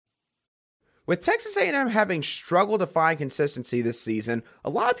With Texas A&M having struggled to find consistency this season, a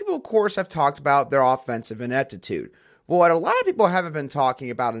lot of people, of course, have talked about their offensive ineptitude. But what a lot of people haven't been talking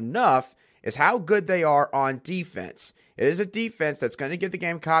about enough is how good they are on defense. It is a defense that's going to give the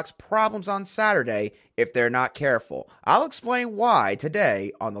Gamecocks problems on Saturday if they're not careful. I'll explain why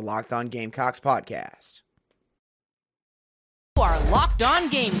today on the Locked On Gamecocks podcast. You are Locked On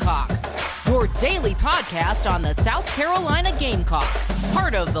Gamecocks, your daily podcast on the South Carolina Gamecocks,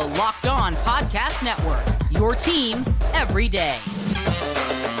 part of the Locked On Podcast Network, your team every day.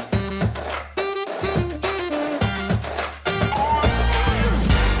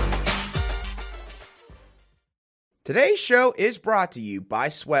 Today's show is brought to you by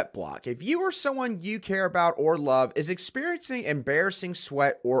Sweatblock. If you or someone you care about or love is experiencing embarrassing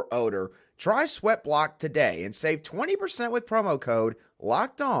sweat or odor, try Sweatblock today and save 20% with promo code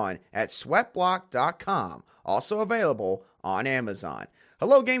LOCKEDON at sweatblock.com. Also available on Amazon.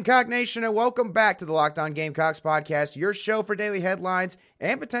 Hello, Gamecock Nation, and welcome back to the Locked On Gamecocks podcast, your show for daily headlines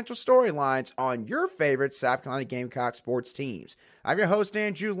and potential storylines on your favorite South Carolina Gamecock sports teams. I'm your host,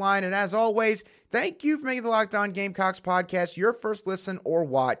 Andrew Line, and as always, thank you for making the Locked On Gamecocks podcast your first listen or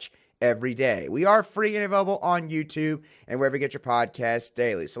watch every day. We are free and available on YouTube and wherever you get your podcasts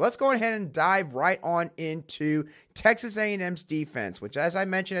daily. So let's go ahead and dive right on into Texas A&M's defense, which, as I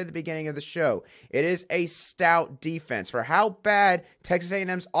mentioned at the beginning of the show, it is a stout defense for how bad Texas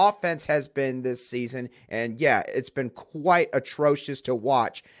A&M's offense has been this season. And yeah, it's been quite atrocious to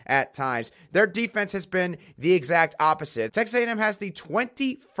watch at times. Their defense has been the exact opposite. Texas A&M has the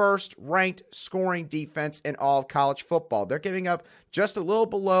 21st ranked scoring defense in all of college football. They're giving up just a little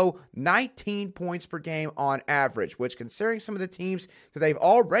below 19 points per game on average, which, considering some of the teams that they've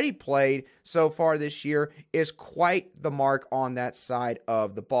already played so far this year, is quite the mark on that side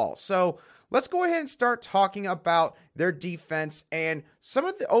of the ball. So let's go ahead and start talking about their defense and some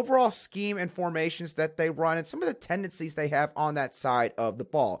of the overall scheme and formations that they run and some of the tendencies they have on that side of the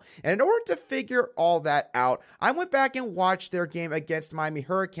ball. And in order to figure all that out, I went back and watched their game against the Miami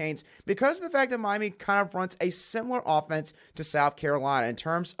Hurricanes because of the fact that Miami kind of runs a similar offense to South Carolina in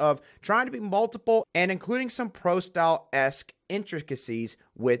terms of trying to be multiple and including some pro-style-esque intricacies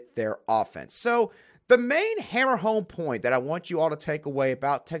with their offense. So the main hammer-home point that I want you all to take away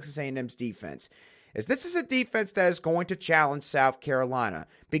about Texas A&M's defense is this is a defense that is going to challenge South Carolina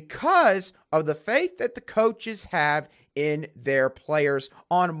because of the faith that the coaches have in their players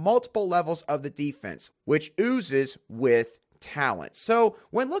on multiple levels of the defense, which oozes with talent. So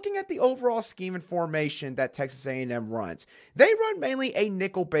when looking at the overall scheme and formation that Texas A&M runs, they run mainly a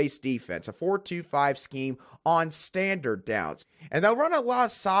nickel-based defense, a 4-2-5 scheme on standard downs. And they'll run a lot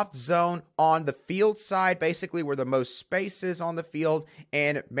of soft zone on the field side, basically where the most space is on the field,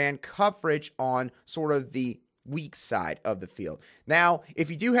 and man coverage on sort of the weak side of the field. Now,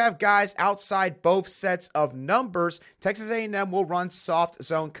 if you do have guys outside both sets of numbers, Texas A&M will run soft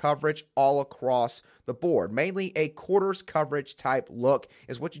zone coverage all across the board. Mainly a quarters coverage type look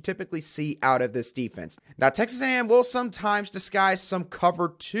is what you typically see out of this defense. Now, Texas A&M will sometimes disguise some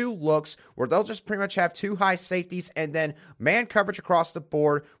cover 2 looks where they'll just pretty much have 2 high safeties and then man coverage across the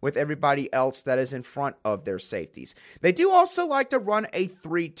board with everybody else that is in front of their safeties. They do also like to run a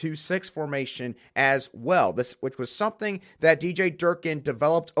 3-2-6 formation as well, which was something that DJ Durkin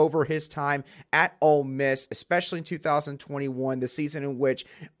developed over his time at Ole Miss, especially in 2021, the season in which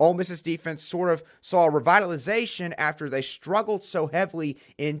Ole Miss's defense sort of saw a revitalization after they struggled so heavily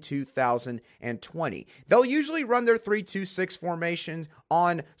in 2020. They'll usually run their 3-2-6 formation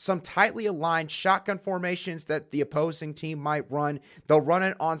on some tightly aligned shotgun formations that the opposing team might run. They'll run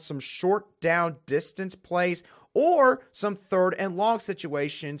it on some short down distance plays or some third and long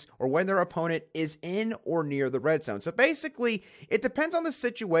situations, or when their opponent is in or near the red zone. So basically, it depends on the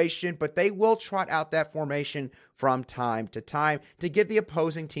situation, but they will trot out that formation from time to time to give the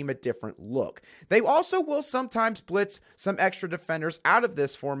opposing team a different look. They also will sometimes blitz some extra defenders out of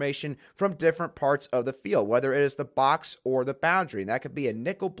this formation from different parts of the field, whether it is the box or the boundary. And that could be a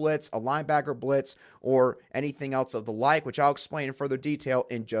nickel blitz, a linebacker blitz, or anything else of the like, which I'll explain in further detail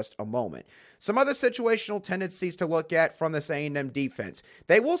in just a moment. Some other situational tendencies to look at from this A&M defense.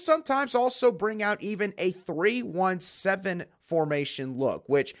 They will sometimes also bring out even a 3-1-7 formation look,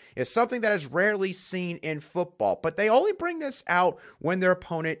 which is something that is rarely seen in football, but they only bring this out when their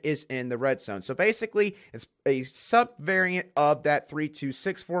opponent is in the red zone. So basically, it's a sub-variant of that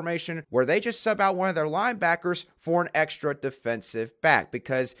 3-2-6 formation where they just sub out one of their linebackers for an extra defensive back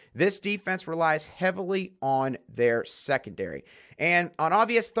because this defense relies heavily on their secondary. And on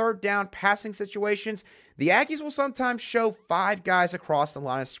obvious third down passing situations, the Aggies will sometimes show 5 guys across the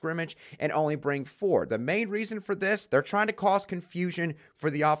line of scrimmage and only bring 4. The main reason for this, they're trying to cause confusion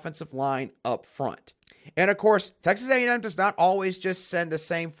for the offensive line up front. And of course, Texas A&M does not always just send the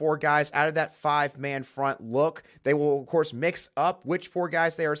same 4 guys out of that 5-man front look. They will, of course, mix up which 4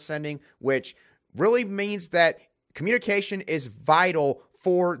 guys they are sending, which really means that communication is vital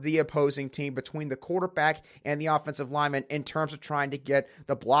for the opposing team between the quarterback and the offensive lineman in terms of trying to get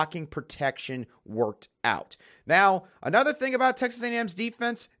the blocking protection worked out. Now, another thing about Texas A&M's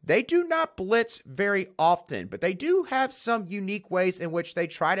defense, they do not blitz very often, but they do have some unique ways in which they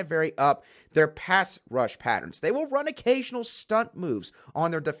try to vary up their pass rush patterns. They will run occasional stunt moves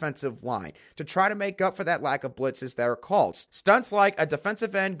on their defensive line to try to make up for that lack of blitzes that are called. Stunts like a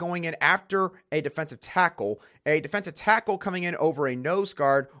defensive end going in after a defensive tackle coming in over a nose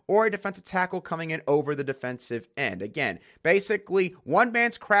guard, or a defensive tackle coming in over the defensive end. Again, basically, one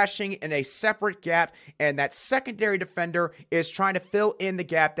man's crashing in a separate gap, and that secondary defender is trying to fill in the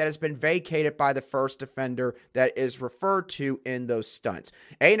gap that has been vacated by the first defender that is referred to in those stunts.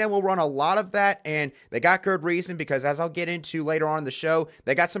 A&M will run a lot of that, and they got good reason because, as I'll get into later on in the show,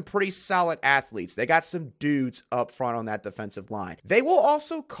 they got some pretty solid athletes. They got some dudes up front on that defensive line. They will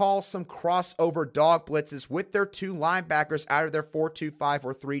also call some crossover dog blitzes with their 2 linebackers out of their 4-2-5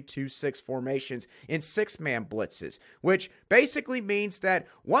 or 3-2-6 formations in 6-man blitzes, which basically means that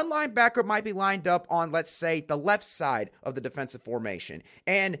one linebacker might be lined up on, let's say, the left side of the defensive formation,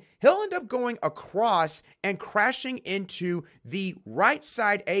 and he'll end up going across and crashing into the right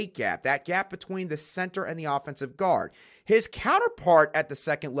side A gap, that gap between the center and the offensive guard. His counterpart at the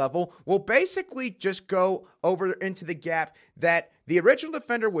second level will basically just go over into the gap that the original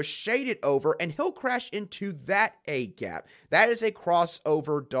defender was shaded over, and he'll crash into that A gap. That is a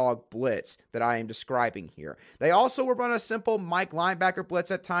crossover dog blitz that I am describing here. They also will run a simple Mike linebacker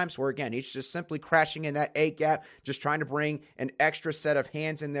blitz at times where, again, he's just simply crashing in that A gap, just trying to bring an extra set of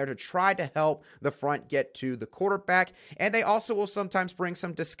hands in there to try to help the front get to the quarterback. And they also will sometimes bring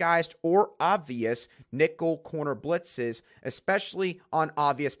some disguised or obvious nickel corner blitzes, especially on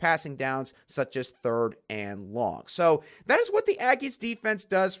obvious passing downs such as 3rd and long. So that is what the Aggies defense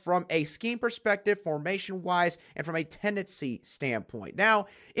does from a scheme perspective, formation-wise, and from a tendency standpoint. Now,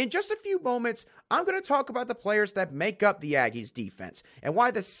 in just a few moments, I'm going to talk about the players that make up the Aggies defense and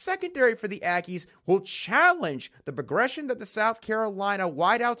why the secondary for the Aggies will challenge the progression that the South Carolina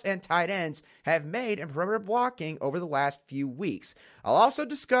wideouts and tight ends have made in perimeter blocking over the last few weeks. I'll also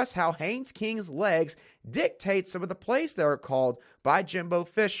discuss how Haynes King's legs dictate some of the plays that are called by Jimbo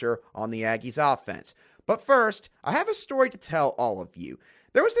Fisher on the Aggies offense. But first, I have a story to tell all of you.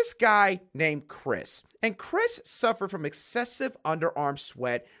 There was this guy named Chris, and Chris suffered from excessive underarm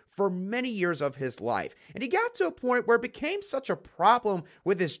sweat for many years of his life. And he got to a point where it became such a problem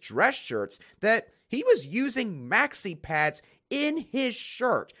with his dress shirts that he was using maxi pads in his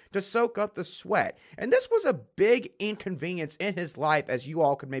shirt to soak up the sweat. And this was a big inconvenience in his life, as you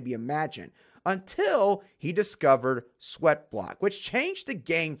all could maybe imagine, until he discovered SweatBlock, which changed the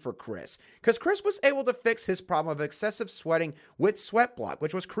game for Chris, because Chris was able to fix his problem of excessive sweating with SweatBlock,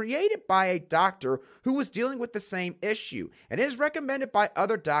 which was created by a doctor who was dealing with the same issue, and is recommended by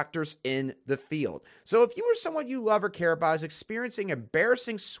other doctors in the field. So if you or someone you love or care about is experiencing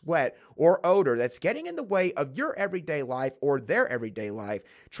embarrassing sweat or odor that's getting in the way of your everyday life or their everyday life,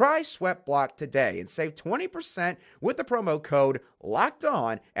 try SweatBlock today and save 20% with the promo code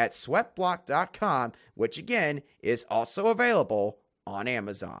LOCKEDON at sweatblock.com, which again is also available on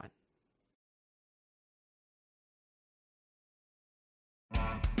Amazon.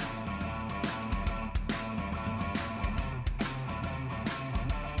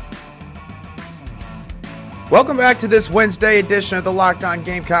 Welcome back to this Wednesday edition of the Locked On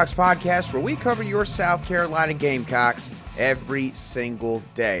Gamecocks podcast, where we cover your South Carolina Gamecocks every single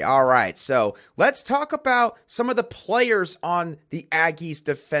day. All right, so let's talk about some of the players on the Aggies'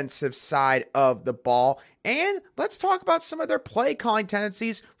 defensive side of the ball, and let's talk about some of their play calling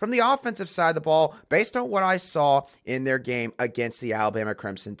tendencies from the offensive side of the ball based on what I saw in their game against the Alabama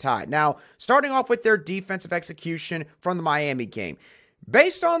Crimson Tide. Now, starting off with their defensive execution from the Miami game.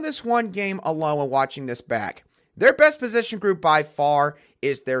 Based on this one game alone and watching this back, their best position group by far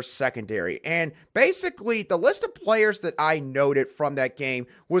is their secondary. And basically, the list of players that I noted from that game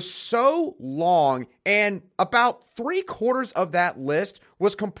was so long, and about 3/4 of that list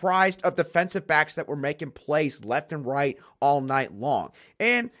was comprised of defensive backs that were making plays left and right all night long.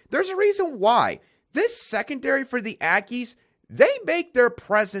 And there's a reason why. This secondary for the Aggies, they make their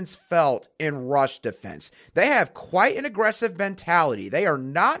presence felt in rush defense. They have quite an aggressive mentality. They are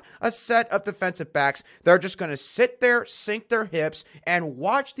not a set of defensive backs. They're just going to sit there, sink their hips, and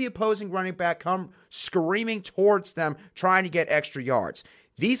watch the opposing running back come screaming towards them, trying to get extra yards.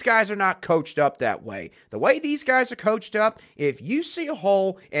 These guys are not coached up that way. The way these guys are coached up, if you see a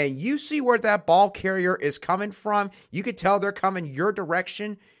hole and you see where that ball carrier is coming from, you can tell they're coming your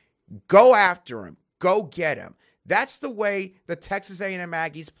direction, go after him. Go get him. That's the way the Texas A&M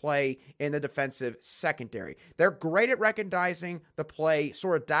Aggies play in the defensive secondary. They're great at recognizing the play,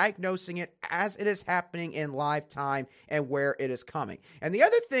 sort of diagnosing it as it is happening in live time and where it is coming. And the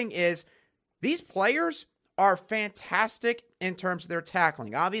other thing is, these players are fantastic in terms of their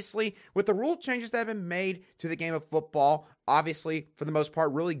tackling. Obviously, with the rule changes that have been made to the game of football, obviously, for the most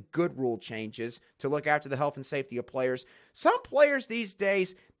part, really good rule changes to look after the health and safety of players. Some players these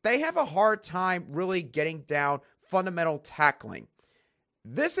days, they have a hard time really getting down fundamental tackling.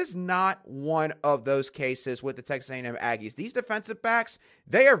 This is not one of those cases with the Texas A&M Aggies. These defensive backs,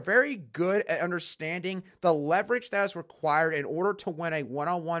 they are very good at understanding the leverage that is required in order to win a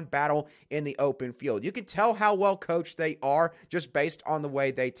one-on-one battle in the open field. You can tell how well coached they are just based on the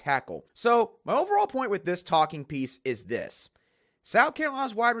way they tackle. So my overall point with this talking piece is this. South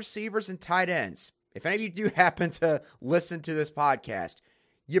Carolina's wide receivers and tight ends, if any of you do happen to listen to this podcast,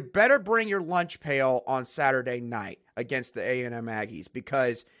 you better bring your lunch pail on Saturday night against the A&M Aggies,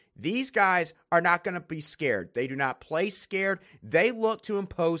 because these guys are not going to be scared. They do not play scared. They look to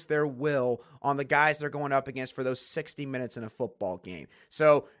impose their will on the guys they're going up against for those 60 minutes in a football game.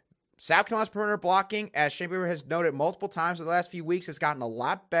 So South Carolina's perimeter blocking, as Shane Beamer has noted multiple times in the last few weeks, has gotten a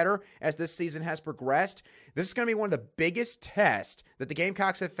lot better as this season has progressed. This is going to be one of the biggest tests that the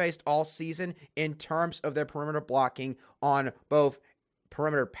Gamecocks have faced all season in terms of their perimeter blocking on both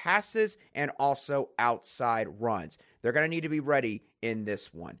perimeter passes and also outside runs. They're going to need to be ready in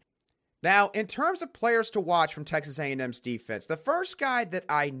this one. Now, in terms of players to watch from Texas A&M's defense, the first guy that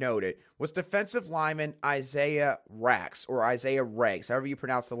I noted was defensive lineman Isaiah Rax, or Isaiah Riggs, however you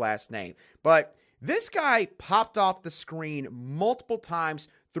pronounce the last name. But this guy popped off the screen multiple times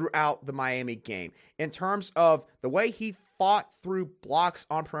throughout the Miami game in terms of the way he fought through blocks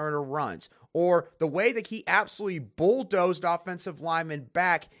on perimeter runs, or the way that he absolutely bulldozed offensive linemen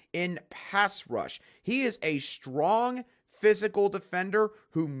back in pass rush. He is a strong, physical defender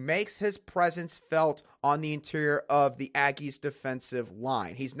who makes his presence felt on the interior of the Aggies' defensive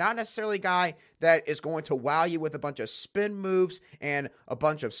line. He's not necessarily a guy that is going to wow you with a bunch of spin moves and a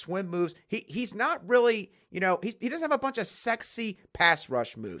bunch of swim moves. He's not really, he doesn't have a bunch of sexy pass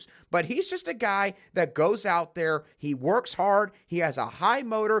rush moves, but he's just a guy that goes out there, he works hard, he has a high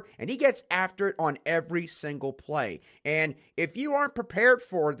motor, and he gets after it on every single play. And if you aren't prepared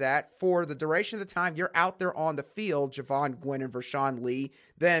for that for the duration of the time you're out there on the field, Javon Gwynn and Vershawn Lee,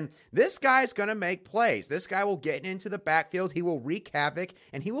 then this guy's going to make plays. This guy will get into the backfield, he will wreak havoc,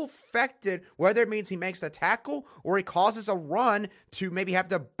 and he will affect it, whether it means he makes a tackle or he causes a run to maybe have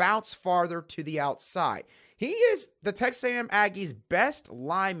to bounce farther to the outside. He is the Texas A&M Aggies' best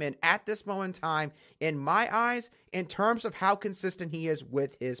lineman at this moment in time, in my eyes, in terms of how consistent he is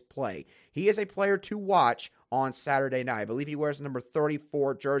with his play. He is a player to watch on Saturday night. I believe he wears the number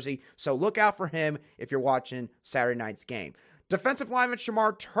 34 jersey, so look out for him if you're watching Saturday night's game. Defensive lineman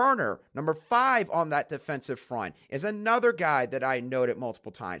Shamar Turner, number 5 on that defensive front, is another guy that I noted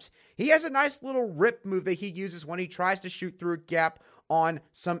multiple times. He has a nice little rip move that he uses when he tries to shoot through a gap on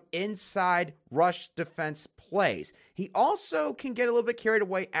some inside rush defense plays. He also can get a little bit carried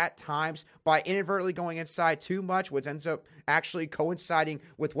away at times by inadvertently going inside too much, which ends up actually coinciding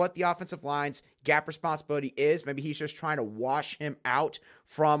with what the offensive line's gap responsibility is. Maybe he's just trying to wash him out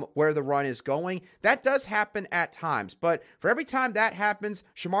from where the run is going. That does happen at times, but for every time that happens,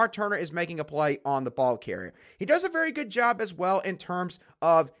 Shamar Turner is making a play on the ball carrier. He does a very good job as well in terms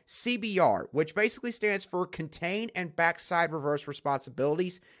of CBR, which basically stands for contain and backside reverse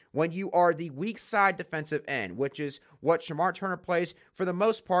responsibilities, when you are the weak side defensive end, which is what Shamar Turner plays for the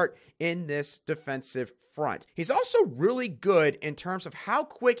most part in this defensive front. He's also really good in terms of how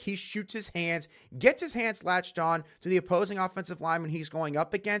quick he shoots his hands, gets his hands latched on to the opposing offensive lineman he's going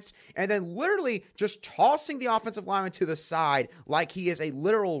up against, and then literally just tossing the offensive lineman to the side like he is a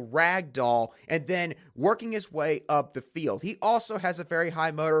literal rag doll, and then working his way up the field. He also has a very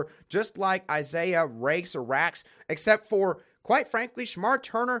high motor, just like Isaiah Riggs or Rax, except for, quite frankly, Shamar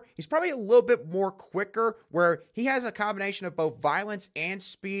Turner, he's probably a little bit more quicker, where he has a combination of both violence and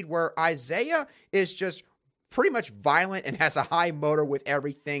speed, where Isaiah is just pretty much violent and has a high motor with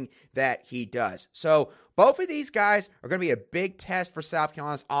everything that he does. So both of these guys are going to be a big test for South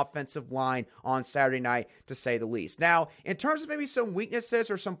Carolina's offensive line on Saturday night, to say the least. Now, in terms of maybe some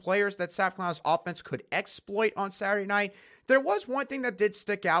weaknesses or some players that South Carolina's offense could exploit on Saturday night, there was one thing that did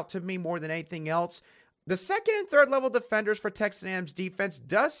stick out to me more than anything else. The second and third level defenders for Texas A&M's defense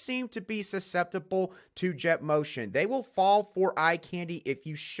does seem to be susceptible to jet motion. They will fall for eye candy if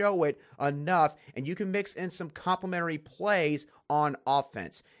you show it enough, and you can mix in some complementary plays on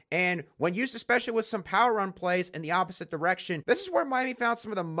offense. And when used especially with some power run plays in the opposite direction, this is where Miami found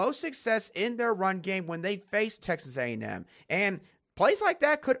some of the most success in their run game when they faced Texas A&M. And plays like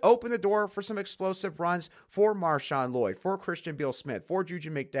that could open the door for some explosive runs for Marshawn Lloyd, for Christian Beal-Smith, for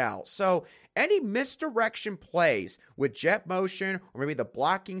Juju McDowell. So any misdirection plays with jet motion, or maybe the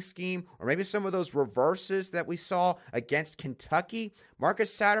blocking scheme, or maybe some of those reverses that we saw against Kentucky,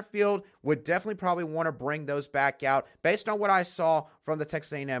 Marcus Satterfield would definitely probably want to bring those back out based on what I saw from the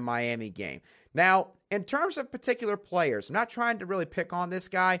Texas A&M Miami game. Now, in terms of particular players, I'm not trying to really pick on this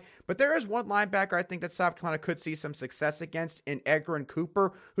guy, but there is one linebacker I think that South Carolina could see some success against in Edgerrin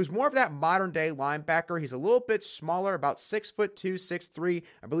Cooper, who's more of that modern-day linebacker. He's a little bit smaller, about 6'2", 6'3",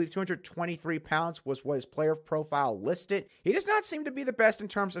 I believe 223 pounds was what his player profile listed. He does not seem to be the best in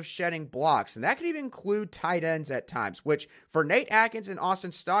terms of shedding blocks, and that could even include tight ends at times, which for Nate Atkins and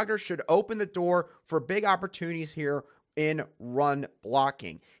Austin Stogner should open the door for big opportunities here in run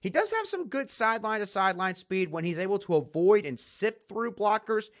blocking. He does have some good sideline-to-sideline speed when he's able to avoid and sift through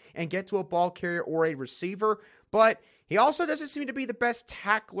blockers and get to a ball carrier or a receiver, but he also doesn't seem to be the best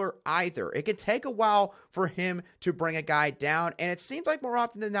tackler either. It can take a while for him to bring a guy down, and it seems like more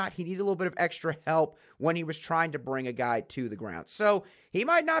often than not, he needed a little bit of extra help when he was trying to bring a guy to the ground. So he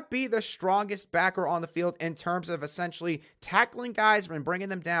might not be the strongest backer on the field in terms of essentially tackling guys and bringing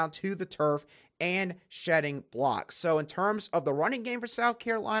them down to the turf and shedding blocks. So in terms of the running game for South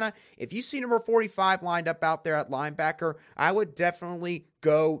Carolina, if you see number 45 lined up out there at linebacker, I would definitely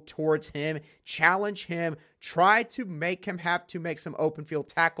go towards him, challenge him, try to make him have to make some open field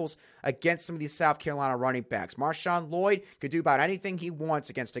tackles against some of these South Carolina running backs. Marshawn Lloyd could do about anything he wants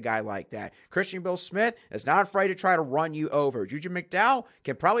against a guy like that. Christian Beal-Smith is not afraid to try to run you over. Juju McDowell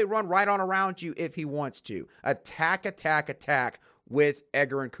can probably run right on around you if he wants to. Attack with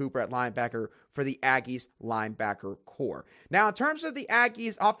Edgerrin Cooper at linebacker for the Aggies linebacker core. Now, in terms of the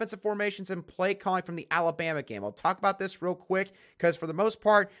Aggies offensive formations and play calling from the Alabama game, I'll talk about this real quick because for the most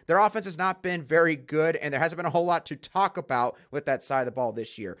part, their offense has not been very good and there hasn't been a whole lot to talk about with that side of the ball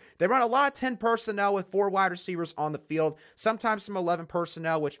this year. They run a lot of 10 personnel with 4 wide receivers on the field, sometimes some 11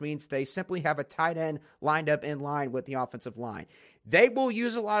 personnel, which means they simply have a tight end lined up in line with the offensive line. They will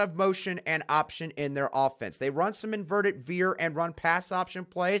use a lot of motion and option in their offense. They run some inverted veer and run pass option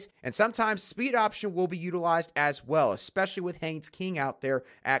plays, and sometimes speed option will be utilized as well, especially with Haynes King out there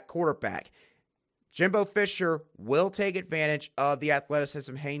at quarterback. Jimbo Fisher will take advantage of the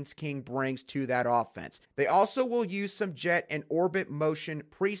athleticism Haynes King brings to that offense. They also will use some jet and orbit motion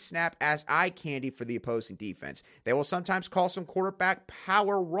pre-snap as eye candy for the opposing defense. They will sometimes call some quarterback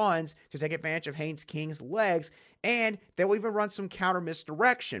power runs to take advantage of Haynes King's legs, and they will even run some counter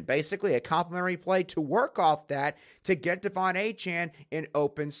misdirection, basically a complementary play to work off that to get Devon Achane in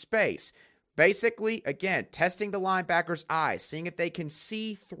open space. Basically, again, testing the linebacker's eyes, seeing if they can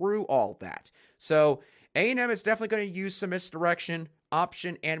see through all that. So A&M is definitely going to use some misdirection,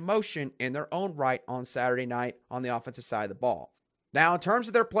 option, and motion in their own right on Saturday night on the offensive side of the ball. Now, in terms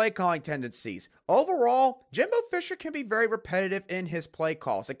of their play calling tendencies, overall, Jimbo Fisher can be very repetitive in his play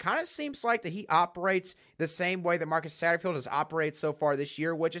calls. It kind of seems like that he operates the same way that Marcus Satterfield has operated so far this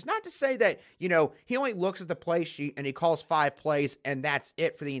year, which is not to say that, he only looks at the play sheet and he calls 5 plays and that's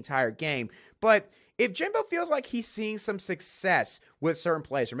it for the entire game. But if Jimbo feels like he's seeing some success with certain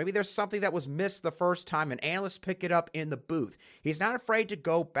plays, or maybe there's something that was missed the first time and analysts pick it up in the booth, he's not afraid to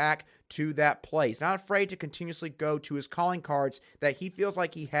go back to that play. He's not afraid to continuously go to his calling cards that he feels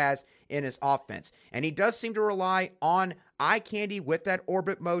like he has in his offense. And he does seem to rely on eye candy with that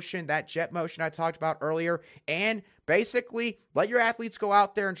orbit motion, that jet motion I talked about earlier, and basically let your athletes go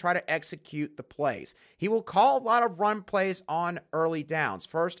out there and try to execute the plays. He will call a lot of run plays on early downs,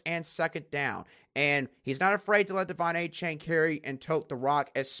 first and second down. And he's not afraid to let Devon Achane carry and tote the rock,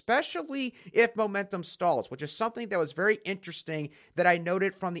 especially if momentum stalls, which is something that was very interesting that I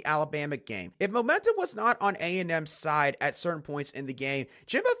noted from the Alabama game. If momentum was not on A&M's side at certain points in the game,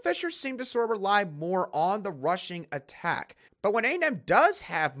 Jimbo Fisher seemed to sort of rely more on the rushing attack. back. But when A&M does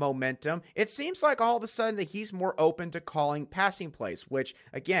have momentum, it seems like all of a sudden that he's more open to calling passing plays, which,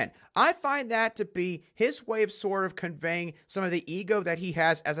 again, I find that to be his way of sort of conveying some of the ego that he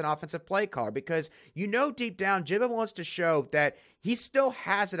has as an offensive play caller, because you know deep down, Jimbo wants to show that he still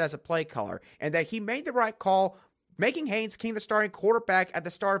has it as a play caller and that he made the right call, making Haynes King the starting quarterback at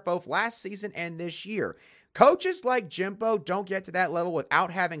the start of both last season and this year. Coaches like Jimbo don't get to that level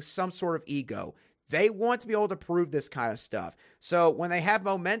without having some sort of ego. They want to be able to prove this kind of stuff. So when they have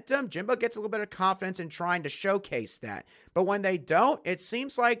momentum, Jimbo gets a little bit of confidence in trying to showcase that. But when they don't, it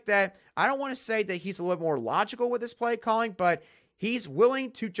seems like that, I don't want to say that he's a little more logical with his play calling, but he's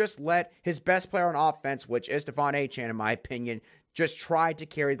willing to just let his best player on offense, which is Devon Achane, in my opinion, just try to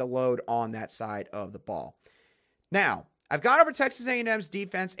carry the load on that side of the ball. Now, I've gone over Texas A&M's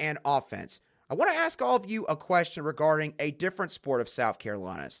defense and offense. I want to ask all of you a question regarding a different sport of South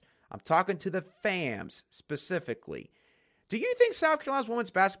Carolina's. I'm talking to the fans specifically. Do you think South Carolina's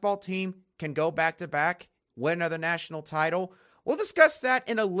women's basketball team can go back-to-back, win another national title? We'll discuss that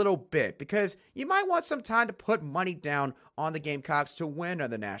in a little bit, because you might want some time to put money down on the Gamecocks to win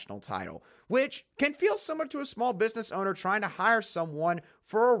another national title, which can feel similar to a small business owner trying to hire someone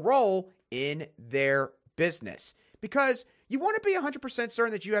for a role in their business. Because you want to be 100%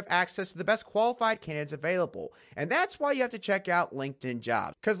 certain that you have access to the best qualified candidates available. And that's why you have to check out LinkedIn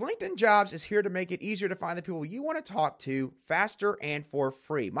Jobs. Because LinkedIn Jobs is here to make it easier to find the people you want to talk to faster and for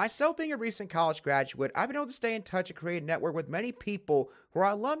free. Myself being a recent college graduate, I've been able to stay in touch and create a network with many people who are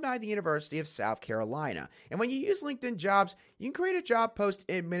alumni of the University of South Carolina. And when you use LinkedIn Jobs, you can create a job post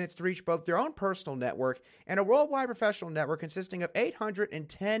in minutes to reach both your own personal network and a worldwide professional network consisting of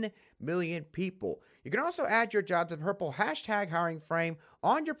 810 million people. You can also add your job to the purple hashtag hiring frame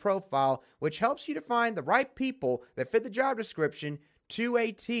on your profile, which helps you to find the right people that fit the job description to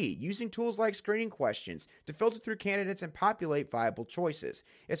a T, using tools like screening questions to filter through candidates and populate viable choices.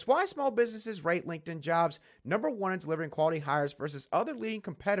 It's why small businesses rate LinkedIn Jobs #1 in delivering quality hires versus other leading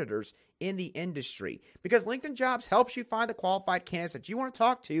competitors in the industry. Because LinkedIn Jobs helps you find the qualified candidates that you want to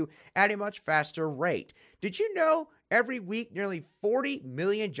talk to at a much faster rate. Did you know every week nearly 40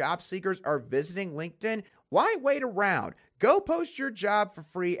 million job seekers are visiting LinkedIn? Why wait around? Go post your job for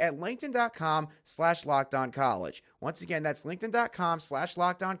free at linkedin.com/lockedoncollege. Once again, that's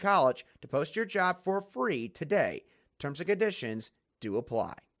linkedin.com/lockedoncollege to post your job for free today. Terms and conditions do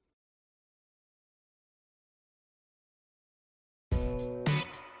apply.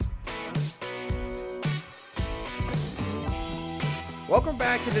 Welcome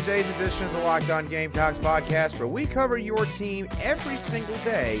back to today's edition of the Locked On Gamecocks podcast, where we cover your team every single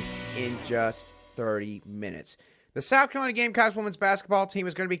day in just 30 minutes. The South Carolina Gamecocks women's basketball team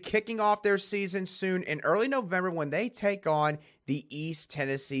is going to be kicking off their season soon in early November when they take on the East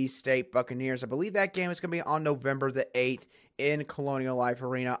Tennessee State Buccaneers. I believe that game is going to be on November the 8th in Colonial Life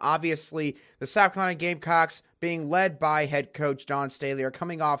Arena. Obviously, the South Carolina Gamecocks, being led by head coach Dawn Staley, are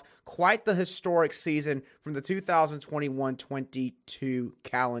coming off quite the historic season from the 2021-22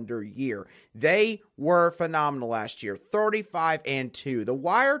 calendar year. They were phenomenal last year, 35-2. The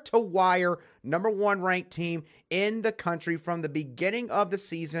wire-to-wire #1 ranked team in the country from the beginning of the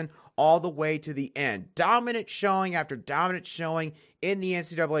season all the way to the end. Dominant showing after dominant showing in the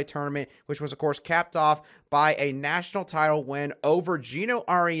NCAA tournament, which was, of course, capped off by a national title win over Gino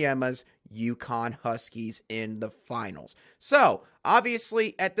Auriemma's UConn Huskies in the finals. So,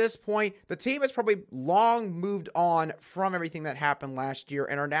 obviously, at this point, the team has probably long moved on from everything that happened last year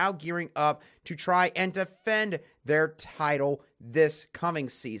and are now gearing up to try and defend their title this coming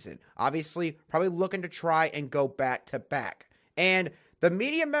season. Obviously, probably looking to try and go back-to-back. And the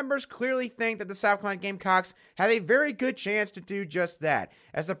media members clearly think that the South Carolina Gamecocks have a very good chance to do just that,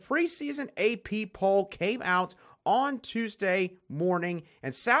 as the preseason AP poll came out on Tuesday morning,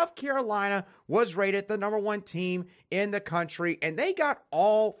 and South Carolina was rated the #1 team in the country, and they got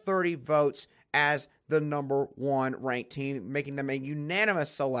all 30 votes as the #1 ranked team, making them a unanimous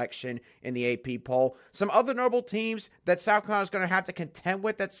selection in the AP poll. Some other notable teams that South Carolina is going to have to contend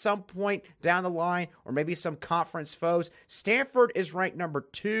with at some point down the line, or maybe some conference foes. Stanford is ranked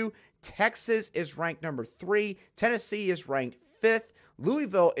 #2. Texas is ranked #3. Tennessee is ranked 5th.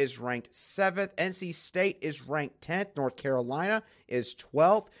 Louisville is ranked 7th. NC State is ranked 10th. North Carolina is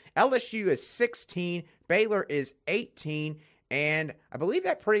 12th. LSU is 16. Baylor is 18. And I believe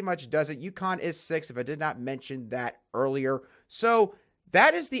that pretty much does it. UConn is 6th, if I did not mention that earlier. So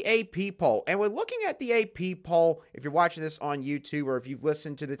that is the AP poll. And when looking at the AP poll, if you're watching this on YouTube or if you've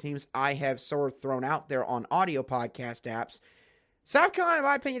listened to the teams I have sort of thrown out there on audio podcast apps, South Carolina, in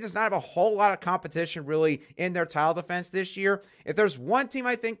my opinion, does not have a whole lot of competition really in their title defense this year. If there's one team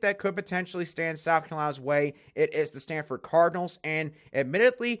I think that could potentially stand South Carolina's way, it is the Stanford Cardinals. And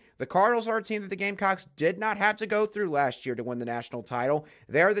admittedly, the Cardinals are a team that the Gamecocks did not have to go through last year to win the national title.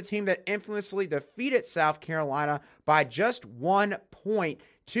 They're the team that infamously defeated South Carolina by just 1 point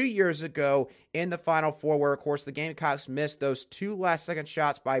 2 years ago in the Final Four, where, of course, the Gamecocks missed those 2 last-second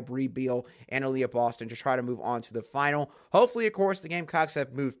shots by Bree Beal and Aaliyah Boston to try to move on to the final. Hopefully, of course, the Gamecocks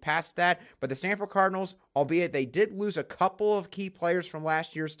have moved past that, but the Stanford Cardinals, albeit they did lose a couple of key players from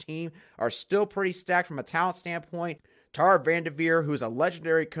last year's team, are still pretty stacked from a talent standpoint. Tara Vanderveer, who's a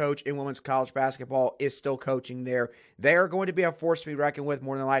legendary coach in women's college basketball, is still coaching there. They are going to be a force to be reckoned with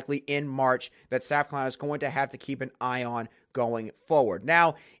more than likely in March that South Carolina is going to have to keep an eye on going forward.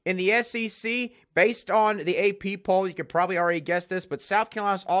 Now, in the SEC, based on the AP poll, you could probably already guess this, but South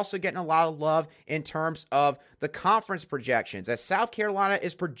Carolina is also getting a lot of love in terms of the conference projections, as South Carolina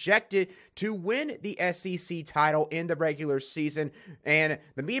is projected to win the SEC title in the regular season, and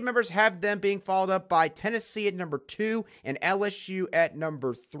the media members have them being followed up by Tennessee at number 2 and LSU at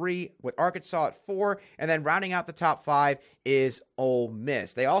number 3, with Arkansas at 4, and then rounding out the top 5 is Ole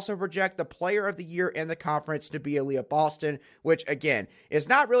Miss. They also project the player of the year in the conference to be Aaliyah Boston, which, again, is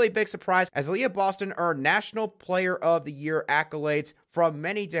not really a big surprise, as Aaliyah Boston earned National Player of the Year accolades from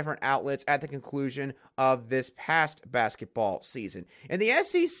many different outlets at the conclusion of this past basketball season. In the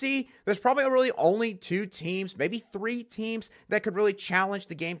SEC, there's probably really only 2 teams, maybe 3 teams that could really challenge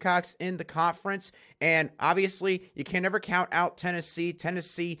the Gamecocks in the conference. And obviously, you can never count out Tennessee.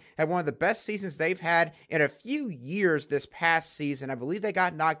 Tennessee had one of the best seasons they've had in a few years this past season. I believe they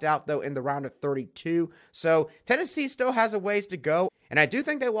got knocked out, though, in the round of 32. So Tennessee still has a ways to go. And I do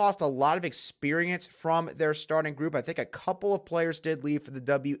think they lost a lot of experience from their starting group. I think a couple of players did leave for the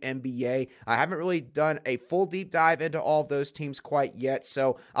WNBA. I haven't really done a full deep dive into all of those teams quite yet,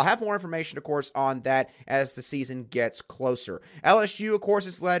 so I'll have more information, of course, on that as the season gets closer. LSU, of course,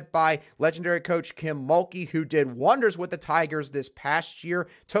 is led by legendary coach Kim Mulkey, who did wonders with the Tigers this past year,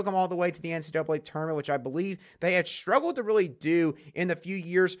 took them all the way to the NCAA tournament, which I believe they had struggled to really do in the few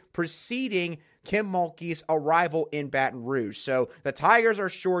years preceding Kim Mulkey's arrival in Baton Rouge. So the Tigers are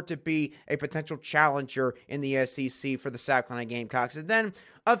sure to be a potential challenger in the SEC for the South Carolina Gamecocks. And then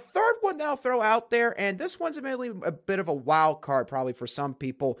a third one that I'll throw out there, and this one's admittedly a bit of a wild card probably for some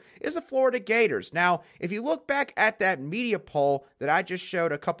people, is the Florida Gators. Now, if you look back at that media poll that I just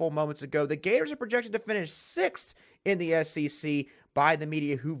showed a couple moments ago, the Gators are projected to finish 6th in the SEC by the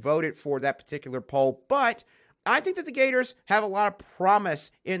media who voted for that particular poll, but I think that the Gators have a lot of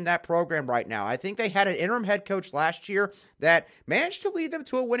promise in that program right now. I think they had an interim head coach last year that managed to lead them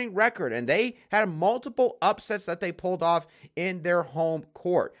to a winning record, and they had multiple upsets that they pulled off in their home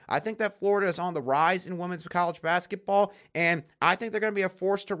court. I think that Florida is on the rise in women's college basketball, and I think they're going to be a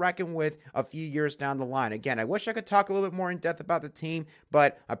force to reckon with a few years down the line. Again, I wish I could talk a little bit more in depth about the team,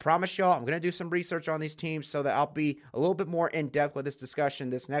 but I promise y'all I'm going to do some research on these teams so that I'll be a little bit more in depth with this discussion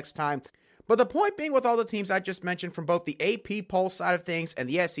this next time. But the point being, with all the teams I just mentioned from both the AP poll side of things and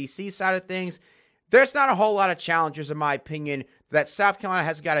the SEC side of things, there's not a whole lot of challenges, in my opinion, that South Carolina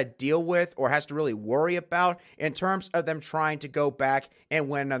has got to deal with or has to really worry about in terms of them trying to go back and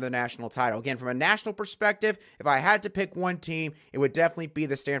win another national title. Again, from a national perspective, if I had to pick one team, it would definitely be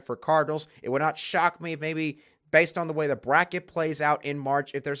the Stanford Cardinals. It would not shock me if maybe, based on the way the bracket plays out in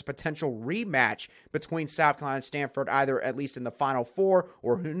March, if there's a potential rematch between South Carolina and Stanford, either at least in the Final Four,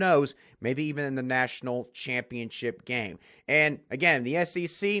 or who knows, maybe even in the national championship game. And again, the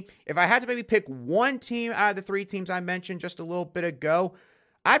SEC, if I had to maybe pick one team out of the 3 teams I mentioned just a little bit ago,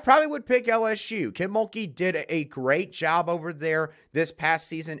 I probably would pick LSU. Kim Mulkey did a great job over there this past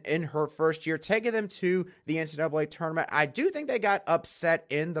season in her first year, taking them to the NCAA tournament. I do think they got upset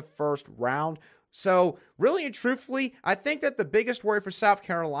in the first round. So really and truthfully, I think that the biggest worry for South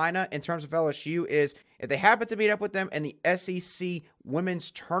Carolina in terms of LSU is if they happen to meet up with them in the SEC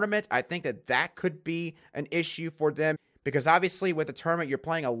women's tournament, I think that that could be an issue for them. Because obviously with the tournament, you're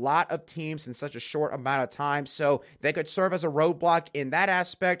playing a lot of teams in such a short amount of time. So they could serve as a roadblock in that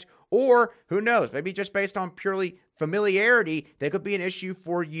aspect. Or who knows, maybe just based on purely familiarity, they could be an issue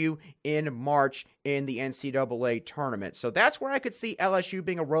for you in March in the NCAA tournament. So that's where I could see LSU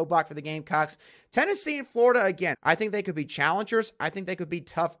being a roadblock for the Gamecocks. Tennessee and Florida, again, I think they could be challengers. I think they could be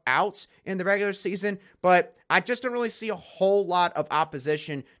tough outs in the regular season, but I just don't really see a whole lot of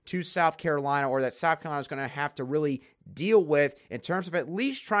opposition to South Carolina, or that South Carolina is going to have to really deal with in terms of at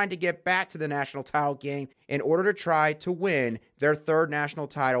least trying to get back to the national title game in order to try to win their 3rd national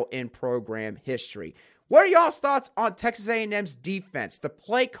title in program history. What are y'all's thoughts on Texas A&M's defense, the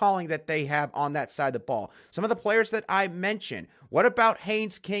play calling that they have on that side of the ball? Some of the players that I mentioned. What about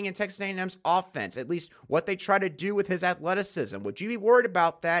Haynes King and Texas A&M's offense, at least what they try to do with his athleticism? Would you be worried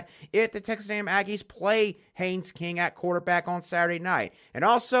about that if the Texas A&M Aggies play Haynes King at quarterback on Saturday night? And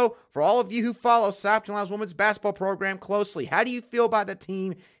also, for all of you who follow South Carolina's women's basketball program closely, how do you feel about the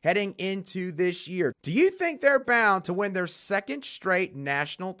team heading into this year? Do you think they're bound to win their second straight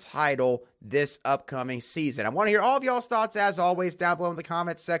national title this upcoming season? I want to hear all of y'all's thoughts, as always, down below in the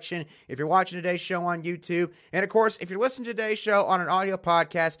comments section if you're watching today's show on YouTube. And, of course, if you're listening to today's show on an audio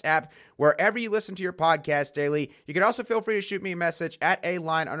podcast app, wherever you listen to your podcast daily, you can also feel free to shoot me a message at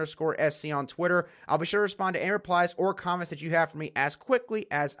 @aline_SC on Twitter. I'll be sure to respond to any replies or comments that you have for me as quickly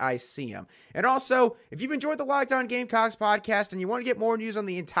as I see them. And also, if you've enjoyed the Locked On Gamecocks podcast and you want to get more news on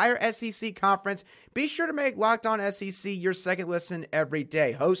the entire SEC conference, be sure to make Locked On SEC your second listen every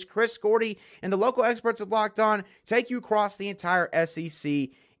day. Host Chris Gordy and the local experts of Locked On take you across the entire SEC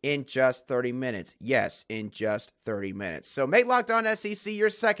in just 30 minutes. Yes, in just 30 minutes. So make Locked On SEC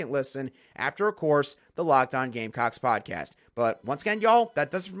your second listen after, of course, the Locked On Gamecocks podcast. But once again, y'all, that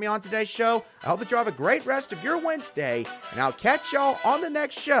does it for me on today's show. I hope that you have a great rest of your Wednesday, and I'll catch y'all on the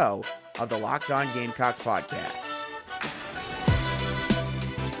next show of the Locked On Gamecocks podcast.